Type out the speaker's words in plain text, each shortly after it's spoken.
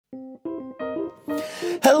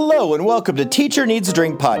Hello and welcome to Teacher Needs a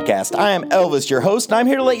Drink podcast. I am Elvis, your host, and I'm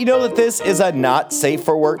here to let you know that this is a not safe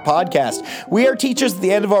for work podcast. We are teachers at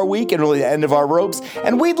the end of our week and really the end of our ropes,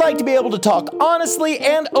 and we'd like to be able to talk honestly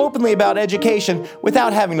and openly about education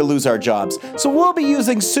without having to lose our jobs. So we'll be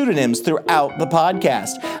using pseudonyms throughout the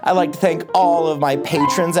podcast. I'd like to thank all of my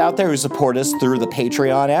patrons out there who support us through the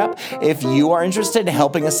Patreon app. If you are interested in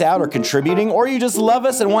helping us out or contributing, or you just love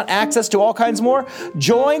us and want access to all kinds more,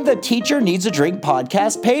 join the Teacher Needs a Drink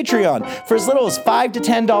podcast Patreon. For as little as $5 to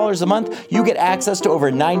 $10 a month, you get access to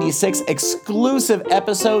over 96 exclusive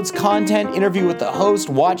episodes, content, interview with the host,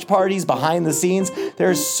 watch parties, behind the scenes.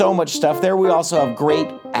 There's so much stuff there. We also have great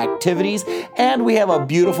activities, and we have a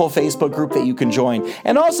beautiful Facebook group that you can join.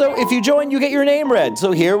 And also, if you join, you get your name read.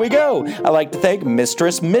 So here we go. I'd like to thank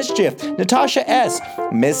Mistress Mischief, Natasha S.,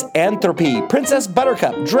 Miss Anthropy, Princess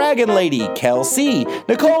Buttercup, Dragon Lady, Kel C.,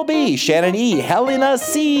 Nicole B., Shannon E., Helena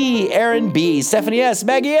C., Aaron B., Stephanie S.,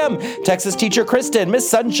 Maggie M., Texas Teacher Kristen, Miss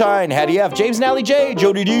Sunshine, Hattie F., James Nally J.,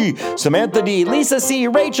 Jody D., Samantha D., Lisa C.,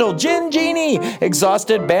 Rachel, Jen Genie,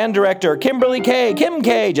 Exhausted Band Director, Kimberly K., Kim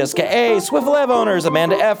K., Jessica A., Swiffle Ev Owners,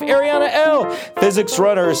 Amanda F., Ariana L., Physics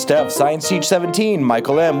Runner, Steph, Science Teach 17,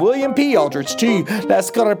 Michael M., William P., Aldrich T., La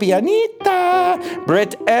Scorpianita,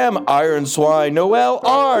 Britt M., Iron Swine, Noel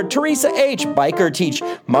R., Teresa H., Biker Teach,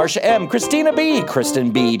 Marsha M., Christina B.,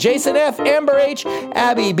 Kristen B., Jason F., Amber H.,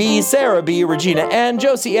 Abby B., Sarah B., Regina N.,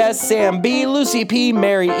 Josie S., Sam B., Lucy P.,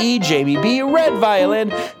 Mary E., Jamie B., Red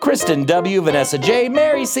Violin, Kristen W., Vanessa J.,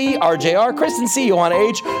 Mary C., RJR, Kristen C., Johanna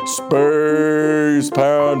H., Space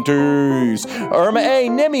Panties, Irma A.,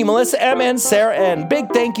 Nimmy, Melissa M., and Sarah N.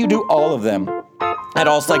 Big thank you to all of them. I'd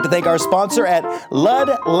also like to thank our sponsor at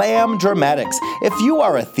Lud Lamb Dramatics. If you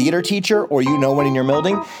are a theater teacher or you know one in your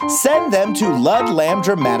building, send them to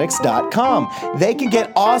ludlambdramatics.com. They can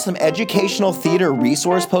get awesome educational theater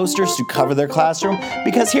resource posters to cover their classroom,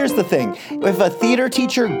 because here's the thing. If a theater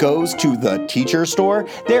teacher goes to the teacher store,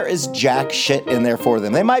 there is jack shit in there for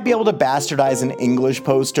them. They might be able to bastardize an English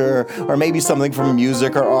poster or maybe something from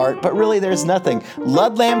music or art, but really there's nothing.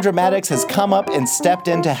 Lud Lamb Dramatics has come up and stepped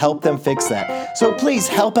in to help them fix that. So please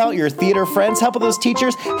help out your theater friends, help out those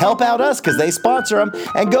teachers, help out us because they sponsor them,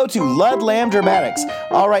 and go to Lud Lamb Dramatics.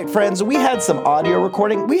 All right, friends, we had some audio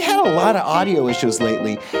recording. We had a lot of audio issues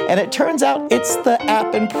lately, and it turns out it's the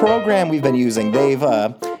app and program we've been using. They've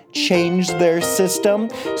changed their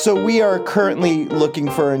system. So we are currently looking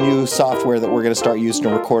for a new software that we're going to start using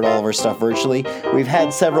to record all of our stuff virtually. We've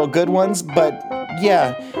had several good ones, but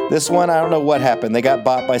yeah, this one, I don't know what happened. They got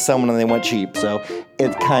bought by someone and they went cheap, so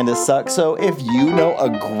it kind of sucks. So if you know a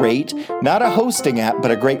great, not a hosting app,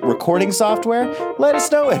 but a great recording software, let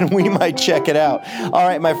us know and we might check it out. All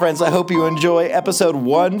right, my friends, I hope you enjoy episode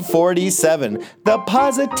 147, the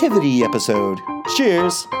positivity episode.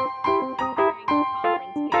 Cheers.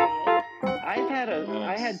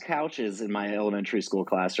 I had couches in my elementary school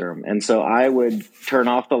classroom, and so I would turn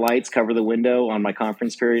off the lights, cover the window on my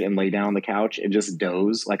conference period, and lay down on the couch and just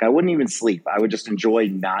doze. Like, I wouldn't even sleep. I would just enjoy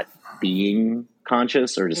not being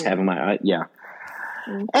conscious or just having my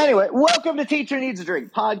Anyway, welcome to Teacher Needs a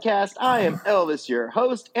Drink podcast. I am Elvis, your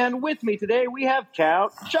host, and with me today we have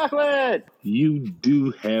Count Chocolate. You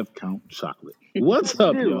do have Count Chocolate. What's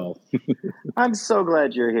up, y'all? I'm so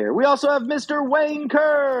glad you're here. We also have Mr. Wayne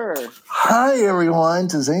Kerr. Hi, everyone.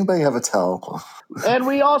 Does anybody have a towel? And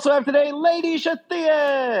we also have today Lady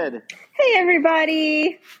Shathiad. Hey,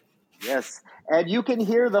 everybody. Yes, and you can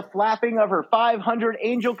hear the flapping of her 500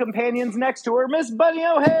 angel companions next to her, Miss Bunny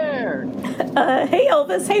O'Hare. Hey,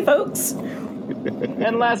 Elvis. Hey, folks.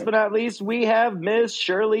 And last but not least, we have Miss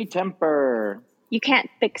Shirley Temper. You can't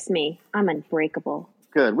fix me. I'm unbreakable.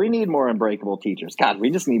 Good. We need more unbreakable teachers. God, we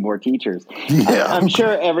just need more teachers. Yeah. I'm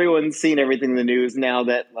sure everyone's seen everything in the news now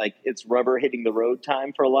that, like, it's rubber hitting the road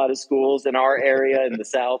time for a lot of schools in our area in the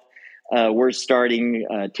South. We're starting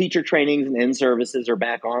teacher trainings and in-services are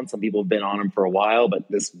back on. Some people have been on them for a while, but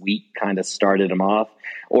this week kind of started them off,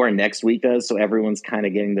 or next week does. So everyone's kind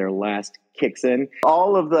of getting their last kicks in.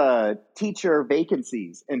 All of the teacher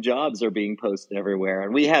vacancies and jobs are being posted everywhere.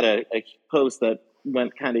 And we had a post that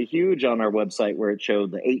went kind of huge on our website where it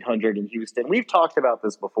showed the 800 in Houston. We've talked about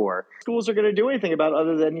this before. Schools are going to do anything about it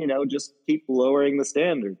other than, just keep lowering the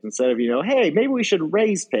standards instead of, hey, maybe we should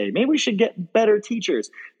raise pay. Maybe we should get better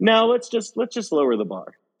teachers. No, let's just lower the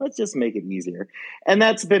bar. Let's just make it easier. And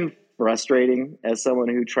that's been frustrating as someone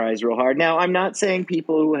who tries real hard. Now, I'm not saying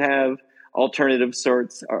people who have alternative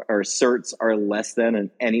certs or certs are less than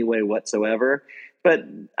in any way whatsoever. But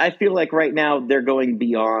I feel like right now they're going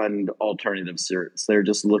beyond alternative certs. They're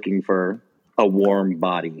just looking for a warm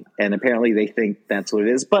body. And apparently they think that's what it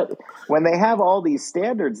is. But when they have all these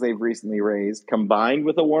standards they've recently raised combined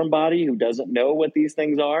with a warm body who doesn't know what these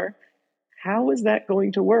things are, how is that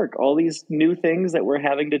going to work? All these new things that we're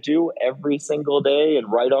having to do every single day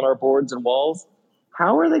and write on our boards and walls.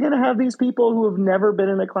 How are they going to have these people who have never been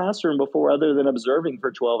in a classroom before other than observing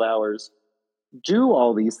for 12 hours do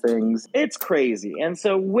all these things? It's crazy. And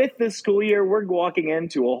so with this school year, we're walking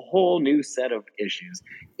into a whole new set of issues.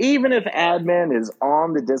 Even if admin is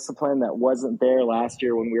on the discipline that wasn't there last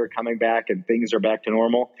year when we were coming back and things are back to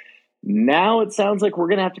normal, now it sounds like we're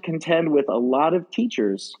going to have to contend with a lot of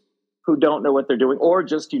teachers who don't know what they're doing or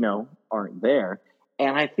just, aren't there.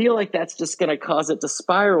 And I feel like that's just going to cause it to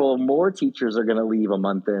spiral. More teachers are going to leave a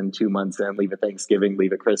month in, 2 months in, leave at Thanksgiving,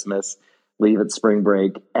 leave at Christmas, leave at spring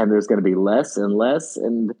break, and there's going to be less and less.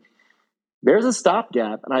 And there's a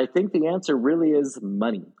stopgap. And I think the answer really is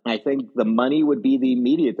money. I think the money would be the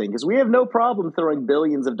immediate thing because we have no problem throwing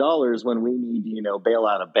billions of dollars when we need, bail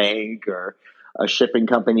out a bank or a shipping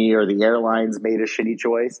company or the airlines made a shitty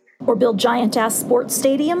choice. Or build giant-ass sports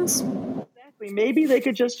stadiums. Exactly. Maybe they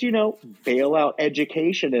could just, bail out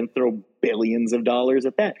education and throw billions of dollars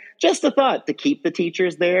at that. Just a thought, to keep the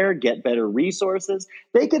teachers there, get better resources.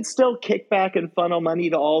 They could still kick back and funnel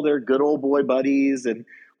money to all their good old boy buddies and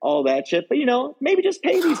all that shit. But, maybe just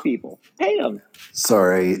pay these people. Pay them.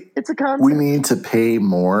 Sorry. It's a concept. We need to pay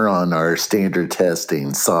more on our standard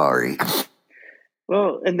testing. Sorry.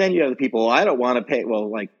 Well, and then you have the people, I don't want to pay. Well,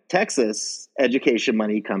 like Texas, education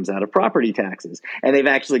money comes out of property taxes. And they've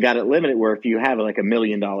actually got it limited where if you have like $1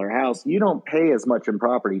 million house, you don't pay as much in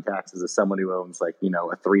property taxes as someone who owns like, a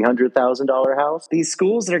 $300,000 house. These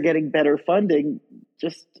schools that are getting better funding,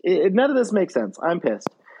 none of this makes sense. I'm pissed.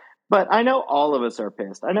 But I know all of us are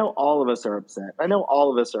pissed. I know all of us are upset. I know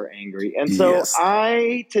all of us are angry. And so Yes.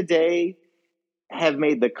 I today have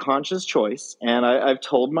made the conscious choice, and I've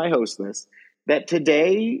told my host this, that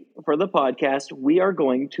today for the podcast, we are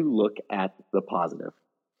going to look at the positive.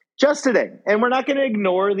 Just today. And we're not going to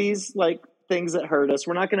ignore these things that hurt us.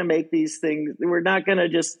 We're not going to make these things, we're not going to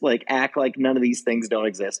just act like none of these things don't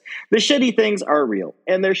exist. The shitty things are real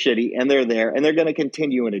and they're shitty and they're there and they're going to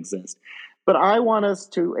continue and exist. But I want us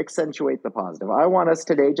to accentuate the positive. I want us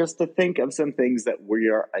today just to think of some things that we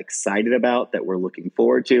are excited about, that we're looking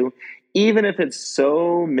forward to, even if it's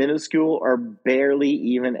so minuscule or barely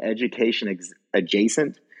even education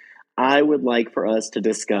adjacent. I would like for us to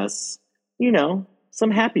discuss, some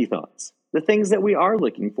happy thoughts, the things that we are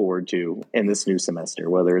looking forward to in this new semester,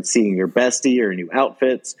 whether it's seeing your bestie or new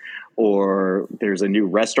outfits, or there's a new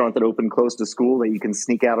restaurant that opened close to school that you can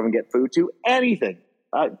sneak out of and get food to, anything.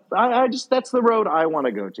 I just, that's the road I want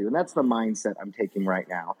to go to. And that's the mindset I'm taking right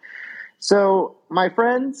now. So my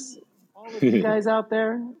friends, all of you guys out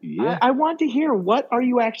there, Yeah. I want to hear, what are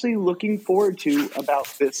you actually looking forward to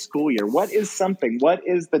about this school year? What is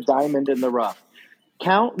the diamond in the rough?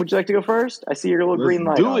 Count, would you like to go first? I see your little green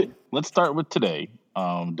light do on. it. Let's start with today,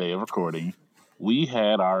 day of recording. We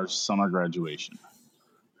had our summer graduation.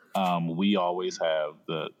 We always have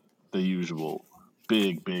the usual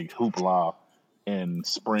big hoopla in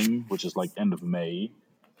spring, which is like end of May,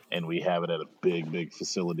 and we have it at a big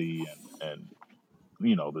facility, and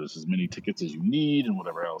there's as many tickets as you need and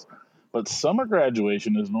whatever else. But summer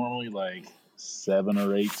graduation is normally like 7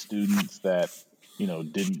 or 8 students that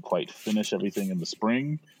didn't quite finish everything in the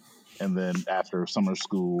spring, and then after summer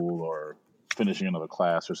school or finishing another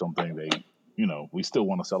class or something, they we still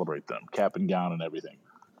want to celebrate them, cap and gown and everything.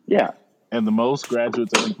 Yeah. And the most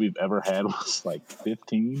graduates I think we've ever had was like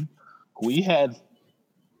 15. We had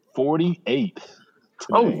 48 today.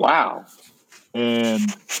 Oh, wow. And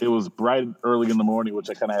it was bright early in the morning,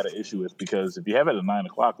 which I kind of had an issue with, because if you have it at 9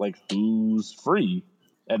 o'clock, who's free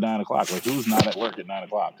at 9 o'clock? Who's not at work at 9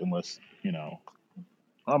 o'clock? Unless,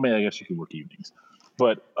 I mean, I guess you could work evenings.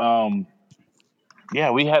 But,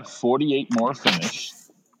 yeah, we had 48 more finish.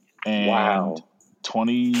 And Wow.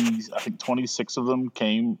 26 of them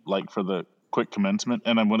came for the quick commencement.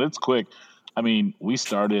 And then when it's quick, I mean, we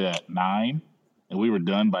started at 9 and we were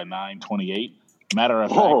done by 9:28. Matter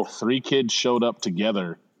of fact, 3 kids showed up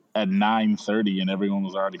together at 9:30 and everyone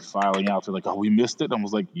was already filing out. They're like, "Oh, we missed it." I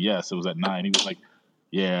was like, "Yes, it was at 9." He was like,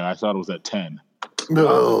 "Yeah, I thought it was at 10."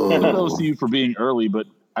 No. Kudos to you for being early, but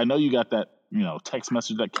I know you got that, text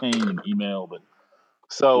message that came and email. But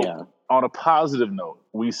so Yeah. on a positive note,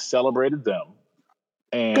 we celebrated them.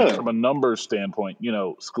 And Good. from a numbers standpoint,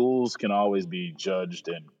 schools can always be judged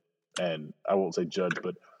and I won't say judged,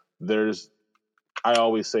 but I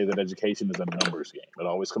always say that education is a numbers game. It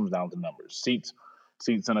always comes down to numbers. Seats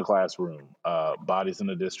in a classroom, bodies in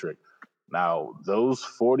a district. Now, those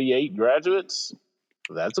 48 graduates,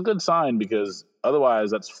 That's a good sign, because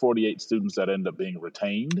otherwise that's 48 students that end up being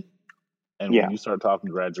retained. And Yeah. when you start talking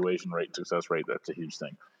graduation rate, success rate, that's a huge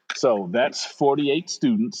thing. So that's 48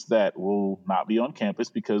 students that will not be on campus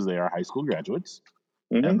because they are high school graduates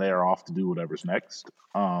and they are off to do whatever's next.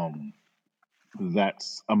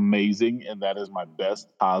 That's amazing, and that is my best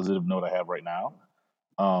positive note I have right now.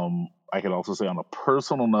 I can also say on a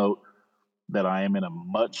personal note that I am in a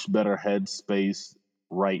much better headspace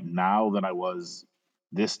right now than I was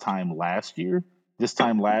this time last year. This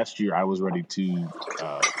time last year, I was ready to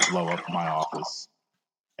blow up my office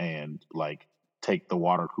and like take the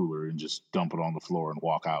water cooler and just dump it on the floor and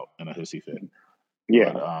walk out in a hissy fit.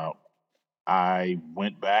 Yeah. But I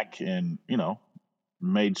went back and,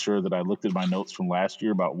 made sure that I looked at my notes from last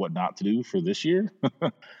year about what not to do for this year.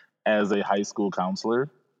 As a high school counselor,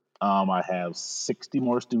 I have 60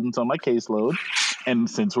 more students on my caseload. And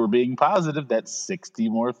since we're being positive, that's 60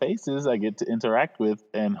 more faces I get to interact with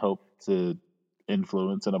and hope to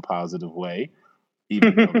influence in a positive way.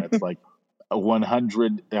 Even though that's like a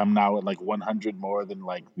 100, I'm now at like 100 more than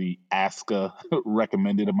like the ASCA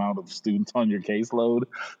recommended amount of students on your caseload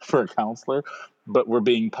for a counselor. But we're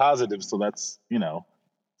being positive, so that's,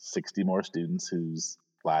 60 more students whose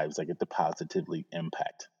lives I get to positively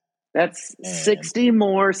impact. That's 60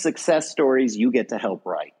 more success stories you get to help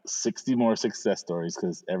write. 60 more success stories,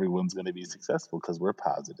 because everyone's going to be successful because we're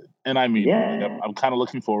positive. And I mean, I'm kind of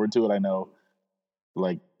looking forward to it. I know,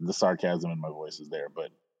 like, the sarcasm in my voice is there, but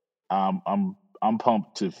I'm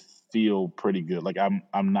pumped to feel pretty good. Like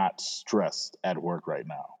I'm not stressed at work right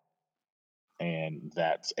now. And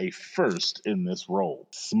that's a first in this role.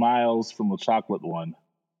 Smiles from the chocolate one,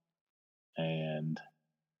 and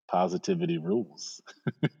positivity rules.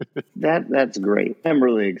 That's great. I'm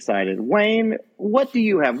really excited. Wayne, what do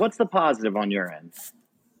you have? What's the positive on your end?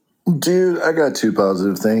 Dude, I got two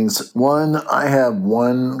positive things. One, I have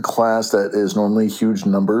one class that is normally huge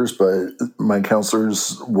numbers, but my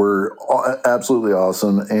counselors were absolutely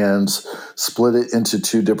awesome and split it into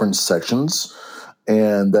two different sections.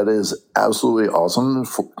 And that is absolutely awesome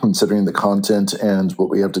considering the content and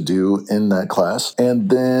what we have to do in that class. And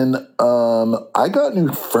then I got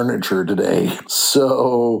new furniture today.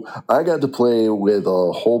 So I got to play with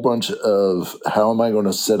a whole bunch of how am I going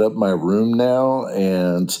to set up my room now.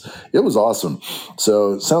 And it was awesome.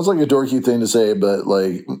 So it sounds like a dorky thing to say, but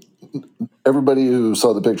like everybody who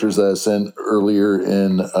saw the pictures that I sent earlier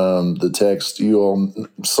in the text, you all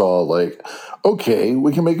saw like, okay,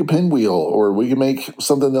 we can make a pinwheel or we can make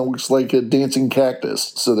something that looks like a dancing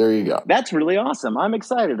cactus. So there you go. That's really awesome. I'm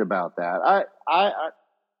excited about that.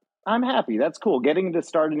 I'm happy. That's cool. Getting to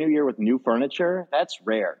start a new year with new furniture, that's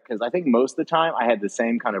rare. Because I think most of the time I had the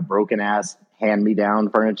same kind of broken ass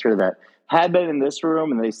hand-me-down furniture that had been in this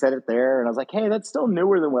room and they set it there. And I was like, hey, that's still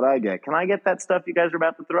newer than what I get. Can I get that stuff you guys are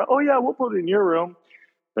about to throw? Oh, yeah, we'll put it in your room.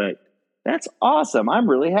 But that's awesome. I'm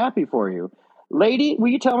really happy for you. Lady, will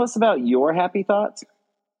you tell us about your happy thoughts?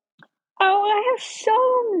 Oh, I have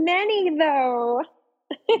so many, though.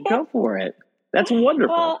 Go for it. That's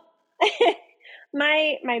wonderful. Well,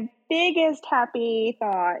 my biggest happy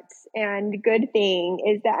thoughts and good thing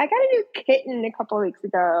is that I got a new kitten a couple of weeks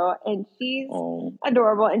ago, and she's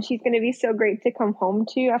adorable, and she's going to be so great to come home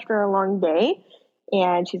to after a long day.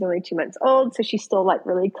 And she's only 2 months old, so she's still like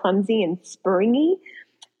really clumsy and springy.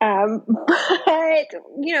 But,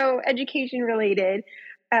 education related.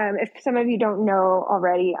 If some of you don't know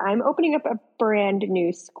already, I'm opening up a brand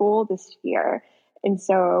new school this year. And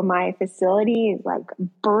so my facility is like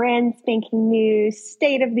brand spanking new,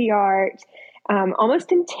 state of the art, almost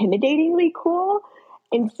intimidatingly cool.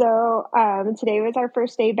 And so today was our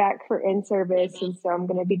first day back for in-service. And so I'm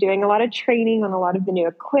going to be doing a lot of training on a lot of the new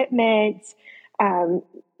equipment,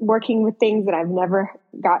 working with things that I've never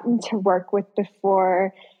gotten to work with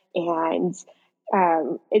before. And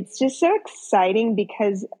it's just so exciting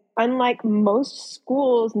because unlike most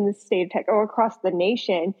schools in the state of Texas or across the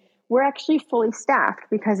nation, we're actually fully staffed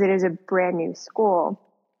because it is a brand new school.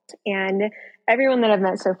 And everyone that I've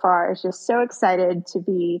met so far is just so excited to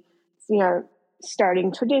be,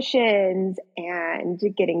 starting traditions and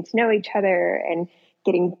getting to know each other and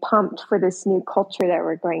getting pumped for this new culture that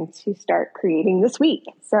we're going to start creating this week.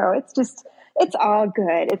 So it's all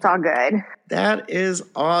good. It's all good. That is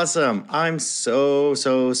awesome. I'm so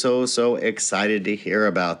excited to hear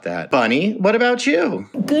about that. Bunny, what about you?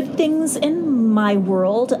 Good things in my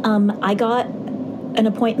world. I got an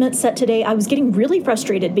appointment set today. I was getting really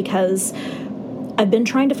frustrated because I've been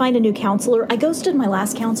trying to find a new counselor. I ghosted my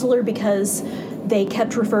last counselor because they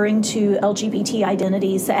kept referring to LGBT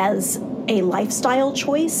identities as a lifestyle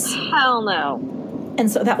choice. Hell no.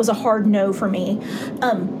 And so that was a hard no for me.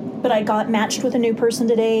 but I got matched with a new person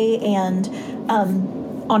today, and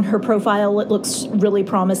on her profile, it looks really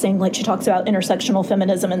promising. Like, she talks about intersectional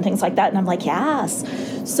feminism and things like that, and I'm like, yes.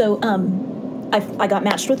 So I got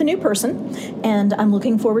matched with a new person, and I'm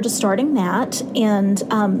looking forward to starting that. And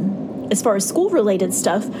as far as school-related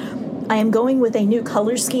stuff, I am going with a new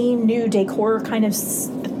color scheme, new decor kind of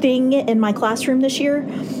thing in my classroom this year.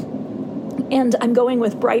 And I'm going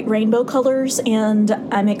with bright rainbow colors, and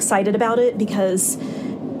I'm excited about it because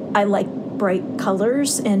I like bright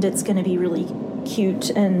colors, and it's going to be really cute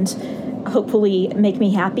and hopefully make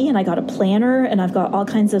me happy. And I got a planner, and I've got all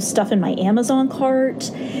kinds of stuff in my Amazon cart,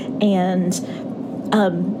 and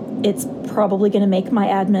it's probably going to make my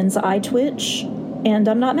admin's eye twitch, and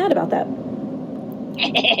I'm not mad about that.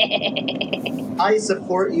 I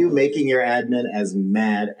support you making your admin as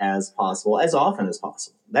mad as possible, as often as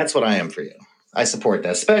possible. That's what I am for you. I support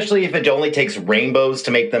that, especially if it only takes rainbows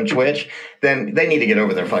to make them twitch. Then they need to get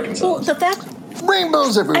over their fucking selves. Well, the fact,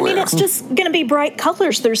 Rainbows everywhere. I mean, it's just going to be bright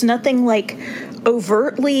colors. There's nothing like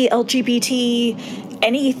overtly LGBT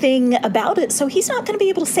anything about it, so he's not going to be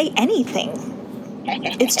able to say anything.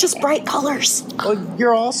 It's just bright colors. Well,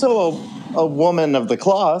 you're also a woman of the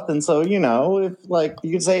cloth, and so, you know, if, like,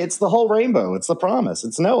 you could say it's the whole rainbow. It's the promise.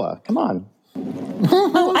 It's Noah. Come on.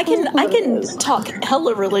 Oh, I can talk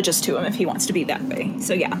hella religious to him if he wants to be that way.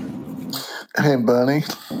 So yeah. Hey, Bunny.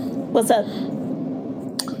 What's up?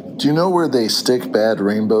 Do you know where they stick bad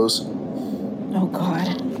rainbows? Oh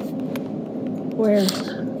God. Where?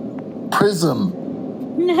 Prism.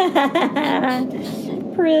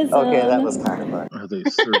 Prism. Okay, that was kind of fun. Are they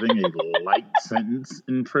serving a light sentence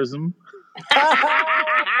in prison?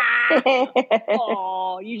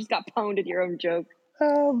 Oh, you just got pwned at your own joke.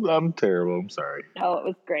 I'm terrible. I'm sorry. Oh, it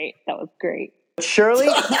was great. That was great. Shirley,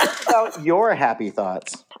 what about your happy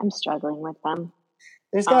thoughts? I'm struggling with them.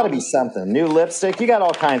 There's got to be something. New lipstick. You got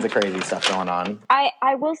all kinds of crazy stuff going on.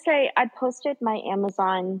 I will say I posted my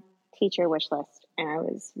Amazon teacher wish list, and I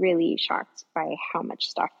was really shocked by how much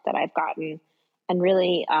stuff that I've gotten, and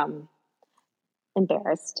really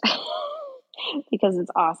embarrassed because it's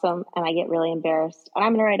awesome, and I get really embarrassed. And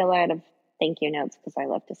I'm gonna write a lot of thank you notes because I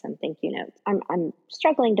love to send thank you notes. I'm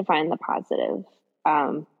struggling to find the positive.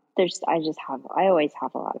 I always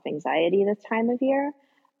have a lot of anxiety this time of year,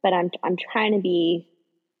 but I'm trying to be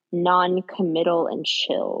non-committal and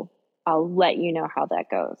chill. I'll let you know how that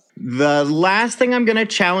goes. The last thing I'm going to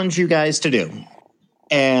challenge you guys to do,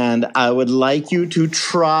 and I would like you to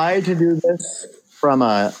try to do this from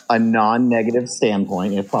a non-negative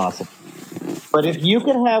standpoint, if possible. But if you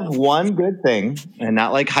could have one good thing, and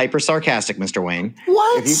not like hyper sarcastic, Mr. Wayne.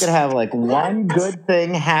 What? If you could have like one good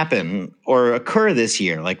thing happen or occur this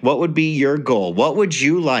year, like what would be your goal? What would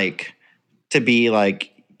you like to be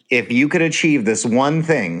like if you could achieve this one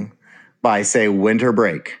thing by, say, winter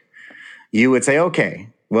break? You would say, okay,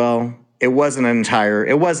 well, it wasn't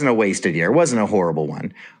a wasted year. It wasn't a horrible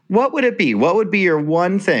one. What would it be? What would be your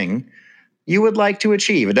one thing you would like to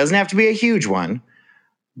achieve? It doesn't have to be a huge one,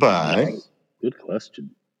 but Good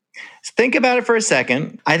question. think about it for a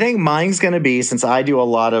second. I think mine's going to be, since I do a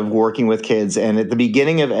lot of working with kids, and at the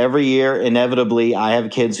beginning of every year, inevitably, I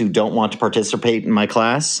have kids who don't want to participate in my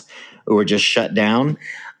class who are just shut down.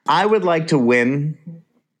 I would like to win,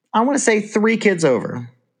 I want to say 3 kids over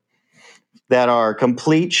that are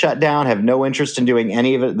complete shutdown, have no interest in doing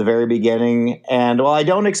any of it at the very beginning. And while I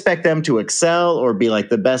don't expect them to excel or be like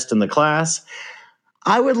the best in the class,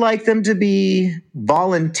 I would like them to be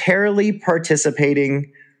voluntarily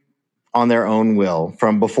participating on their own will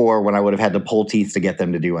from before, when I would have had to pull teeth to get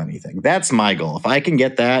them to do anything. That's my goal. If I can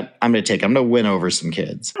get that, I'm going to win over some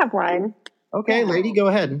kids. I have one. Okay, lady, go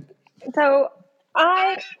ahead. So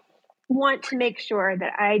I want to make sure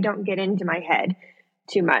that I don't get into my head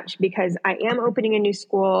too much, because I am opening a new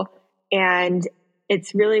school, and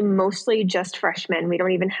it's really mostly just freshmen. We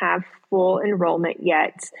don't even have full enrollment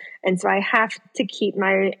yet. And so I have to keep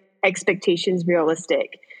my expectations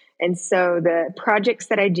realistic. And so the projects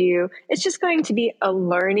that I do, it's just going to be a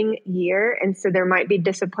learning year. And so there might be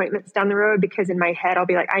disappointments down the road, because in my head, I'll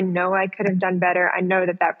be like, I know I could have done better. I know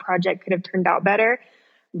that project could have turned out better,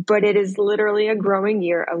 but it is literally a growing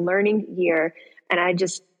year, a learning year. And I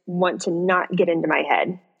just want to not get into my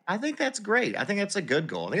head. I think that's great. I think that's a good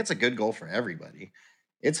goal. I think it's a good goal for everybody.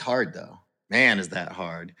 It's hard, though. Man, is that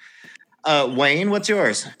hard. Wayne, what's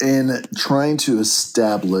yours? In trying to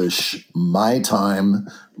establish my time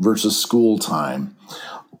versus school time,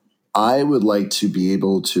 I would like to be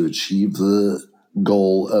able to achieve the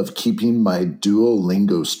goal of keeping my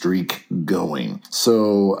Duolingo streak going.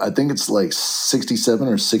 So I think it's like 67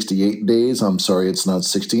 or 68 days. I'm sorry, it's not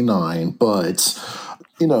 69, but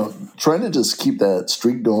trying to just keep that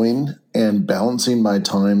streak going and balancing my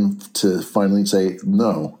time to finally say,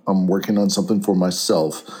 no, I'm working on something for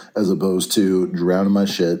myself as opposed to drowning my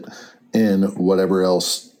shit in whatever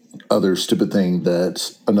else other stupid thing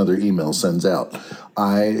that another email sends out.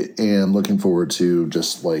 I am looking forward to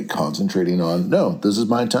just like concentrating on, no, this is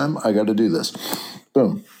my time. I got to do this.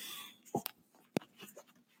 Boom.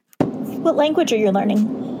 What language are you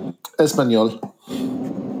learning? Espanol.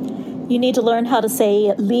 You need to learn how to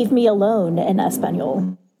say, leave me alone in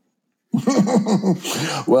Espanol.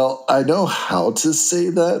 Well, I know how to say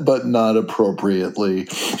that, but not appropriately.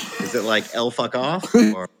 Is it like "el fuck off"?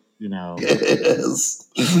 Or, Yes.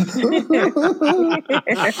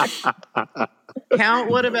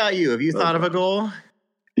 Count, what about you? Have you thought of a goal?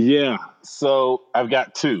 Yeah. So I've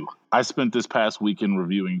got two. I spent this past weekend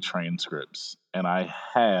reviewing transcripts, and I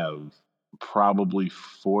have probably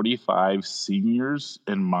 45 seniors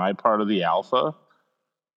in my part of the alpha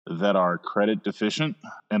that are credit deficient,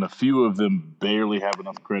 and a few of them barely have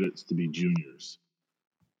enough credits to be juniors.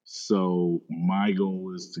 So my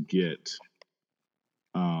goal is to get,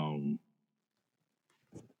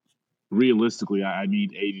 realistically, I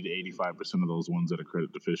need 80 to 85% of those ones that are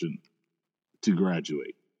credit deficient to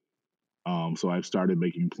graduate. So I've started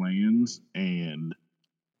making plans, and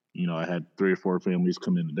I had 3 or 4 families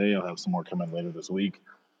come in today. I'll have some more come in later this week,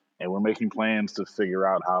 and we're making plans to figure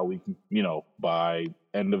out how we can, by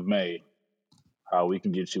end of May, how we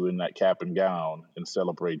can get you in that cap and gown and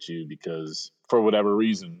celebrate you, because for whatever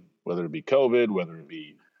reason, whether it be COVID, whether it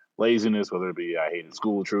be laziness, whether it be I hated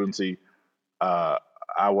school truancy, I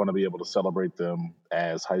want to be able to celebrate them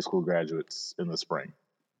as high school graduates in the spring.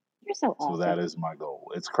 You're so awesome. So that is my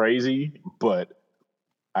goal. It's crazy, but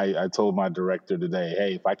I told my director today,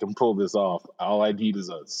 hey, if I can pull this off, all I need is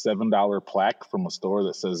a $7 plaque from a store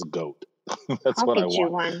that says GOAT. That's what I want. I'll get you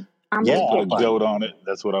one. I'm Yeah, gonna a get you. GOAT on it.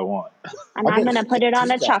 That's what I want. And I'm gonna put it on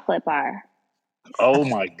a chocolate bar. Oh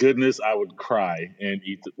my goodness, I would cry and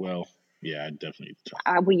eat the, well, yeah, I'd definitely eat the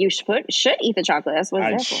chocolate. Well, you should eat the chocolate. That's what it's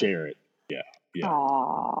I'd there for. share it. Yeah.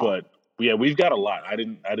 Aww. But yeah, we've got a lot. I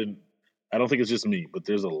don't think it's just me, but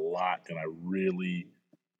there's a lot, and I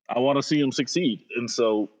want to see them succeed. And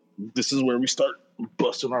so this is where we start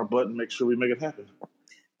busting our butt and make sure we make it happen.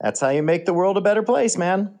 That's how you make the world a better place,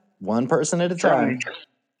 man. One person at a time.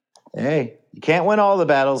 Hey, you can't win all the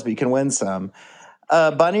battles, but you can win some.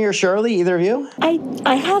 Bunny or Shirley, either of you?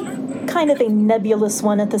 I have kind of a nebulous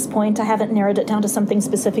one at this point. I haven't narrowed it down to something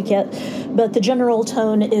specific yet, but the general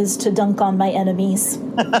tone is to dunk on my enemies.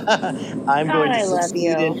 I'm going to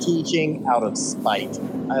succeed in teaching out of spite.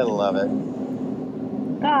 I love it.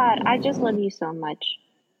 God, I just love you so much.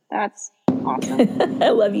 That's awesome. I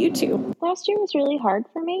love you too. Last year was really hard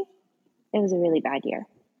for me. It was a really bad year.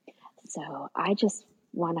 So I just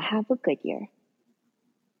want to have a good year.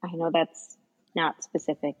 I know that's not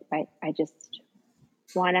specific, but I just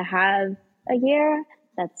want to have a year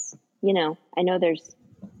that's, I know there's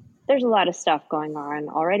a lot of stuff going on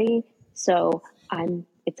already, so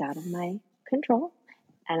it's out of my control,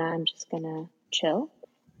 and I'm just gonna chill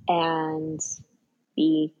and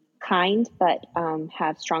be kind, but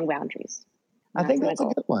have strong boundaries. I think that's a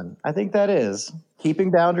good one. I think that is.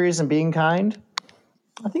 Keeping boundaries and being kind.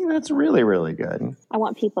 I think that's really, really good. I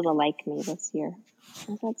want people to like me this year.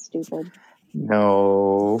 Is that stupid?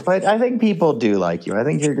 No, but I think people do like you. I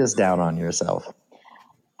think you're just down on yourself.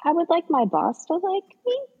 I would like my boss to like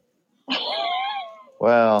me.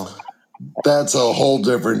 Well, that's a whole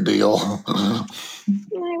different deal. I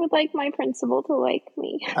would like my principal to like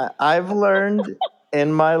me. I've learned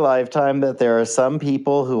in my lifetime that there are some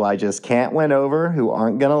people who I just can't win over, who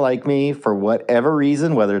aren't going to like me for whatever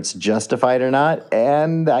reason, whether it's justified or not,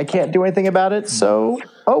 and I can't do anything about it, so,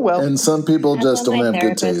 oh well. And some people just don't have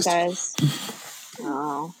good taste.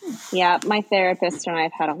 Oh, yeah, my therapist and I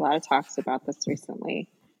have had a lot of talks about this recently.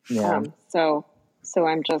 Yeah. So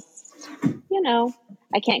I'm just,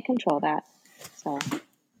 I can't control that, so.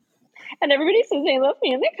 And everybody says they love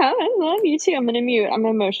me in the comments. I love you too. I'm going to mute. I'm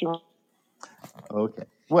emotional. Okay.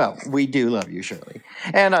 Well, we do love you, Shirley.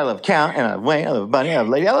 And I love Count, and I love Wayne, I love Bunny, I love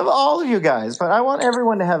Lady. I love all of you guys, but I want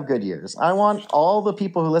everyone to have good years. I want all the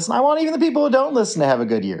people who listen. I want even the people who don't listen to have a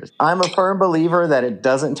good year. I'm a firm believer that it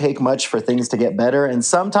doesn't take much for things to get better, and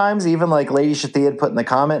sometimes, even like Lady Shathia had put in the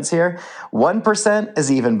comments here, 1%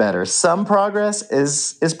 is even better. Some progress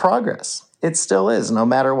is progress. It still is, no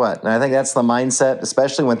matter what. And I think that's the mindset,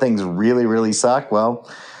 especially when things really, really suck. Well,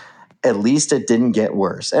 at least it didn't get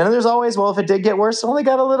worse. And there's always, well, if it did get worse, it only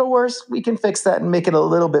got a little worse, we can fix that and make it a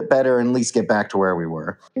little bit better and at least get back to where we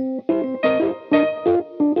were.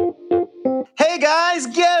 Hey, Hey guys,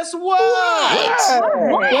 guess what?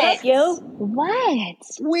 What up, yo? What?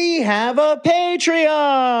 We have a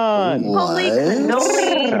Patreon.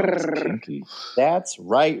 Kinky. That's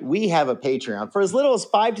right. We have a Patreon. For as little as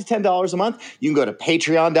 $5 to $10 a month, you can go to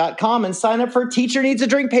patreon.com and sign up for Teacher Needs a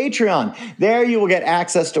Drink Patreon. There you will get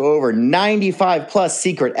access to over 95 plus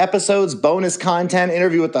secret episodes, bonus content,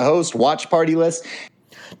 interview with the host, watch party lists.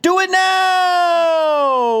 Do it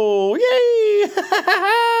now! Yay!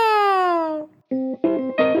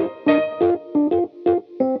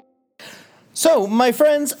 So, my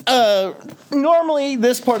friends, normally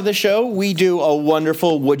this part of the show, we do a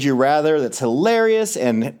wonderful Would You Rather that's hilarious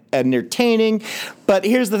and entertaining. But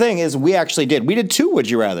here's the thing is we did two Would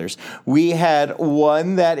You Rathers. We had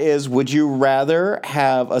one that is, would you rather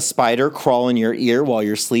have a spider crawl in your ear while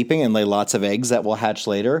you're sleeping and lay lots of eggs that will hatch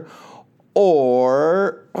later?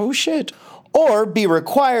 Or be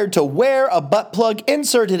required to wear a butt plug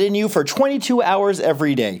inserted in you for 22 hours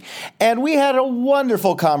every day. And we had a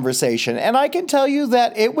wonderful conversation, and I can tell you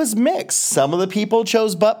that it was mixed. Some of the people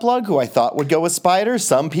chose butt plug, who I thought would go with spiders.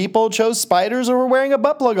 Some people chose spiders or were wearing a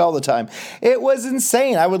butt plug all the time. It was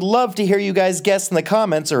insane. I would love to hear you guys guess in the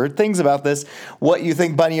comments or things about this what you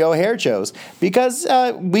think Bunny O'Hare chose, because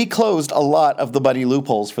we closed a lot of the Bunny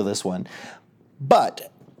loopholes for this one. But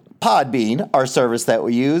Podbean, our service that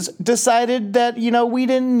we use, decided that, we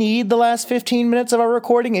didn't need the last 15 minutes of our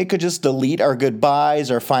recording. It could just delete our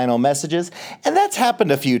goodbyes, our final messages, and that's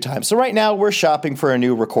happened a few times. So right now we're shopping for a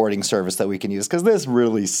new recording service that we can use because this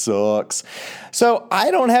really sucks. So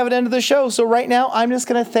I don't have an end of the show. So right now I'm just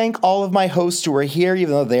going to thank all of my hosts who are here,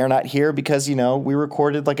 even though they are not here because, we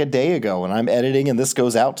recorded like a day ago and I'm editing and this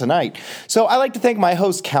goes out tonight. So I like to thank my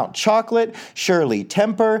hosts, Count Chocolate, Shirley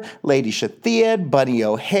Temper, Lady Shathiad, Bunny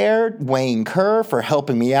O'Hare, Wayne Kerr for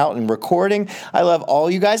helping me out in recording. I love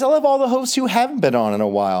all you guys. I love all the hosts who haven't been on in a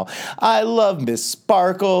while. I love Miss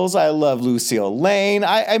Sparkles. I love Lucille Lane.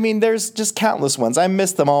 I mean, there's just countless ones. I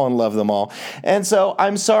miss them all and love them all. And so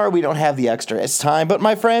I'm sorry we don't have the extra time. But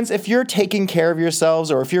my friends, if you're taking care of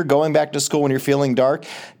yourselves or if you're going back to school when you're feeling dark,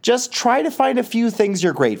 just try to find a few things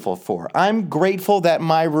you're grateful for. I'm grateful that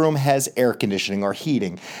my room has air conditioning or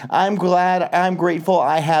heating. I'm grateful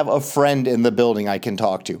I have a friend in the building I can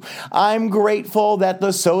talk to. I'm grateful that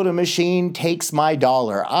the soda machine takes my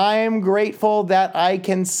 $1. I'm grateful that I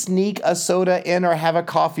can sneak a soda in or have a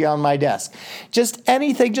coffee on my desk. Just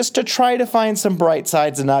anything just to try to find some bright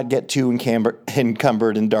sides and not get too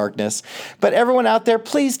encumbered in darkness. But everyone out there,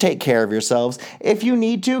 please take care of yourselves. If you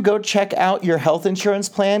need to, go check out your health insurance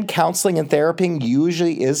plan. Counseling and therapy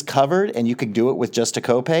usually is covered, and you can do it with just a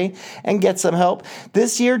copay and get some help.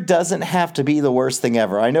 This year doesn't have to be the worst thing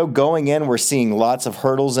ever. I know going in, we're seeing lots of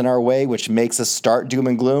hurdles in our way, which makes us start doom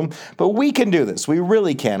and gloom, but we can do this. We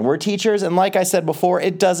really can. We're teachers, and like I said before,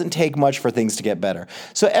 it doesn't take much for things to get better.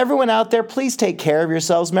 So everyone out there, please take care of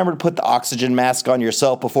yourselves. Remember to put the oxygen mask on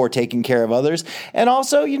yourself before taking care of others. And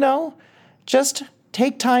also, just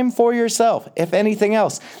take time for yourself, if anything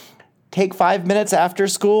else. Take 5 minutes after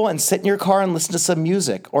school and sit in your car and listen to some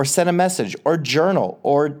music or send a message or journal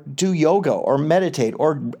or do yoga or meditate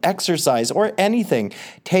or exercise or anything.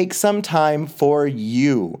 Take some time for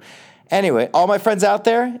you. Anyway, all my friends out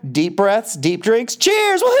there, deep breaths, deep drinks.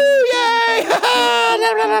 Cheers! Woohoo! Yay! I'm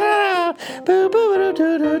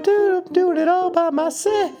doing it all by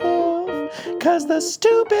myself. Cause the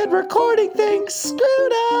stupid recording thing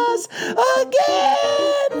screwed us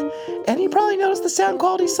again! And you probably noticed the sound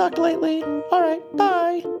quality sucked lately. Alright,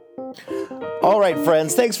 bye. All right,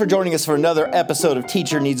 friends, thanks for joining us for another episode of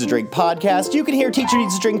Teacher Needs a Drink podcast. You can hear Teacher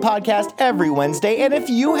Needs a Drink podcast every Wednesday, and if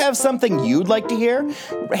you have something you'd like to hear,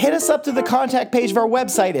 hit us up through the contact page of our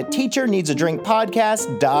website at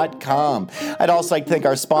teacherneedsadrinkpodcast.com. I'd also like to thank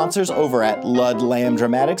our sponsors over at Lud Lamb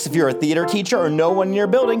Dramatics. If you're a theater teacher or no one in your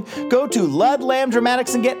building, go to Lud Lamb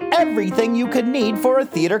Dramatics and get everything you could need for a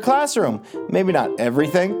theater classroom. Maybe not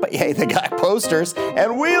everything, but hey, they got posters,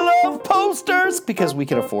 and we love posters because we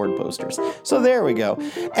can afford posters. So there we go.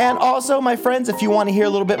 And also, my friends, if you want to hear a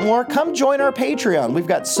little bit more, come join our Patreon. We've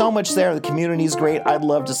got so much there. The community is great. I'd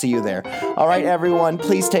love to see you there. All right, everyone,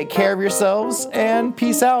 please take care of yourselves and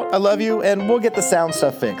peace out. I love you, and we'll get the sound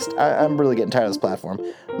stuff fixed. I'm really getting tired of this platform.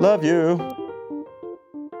 Love you.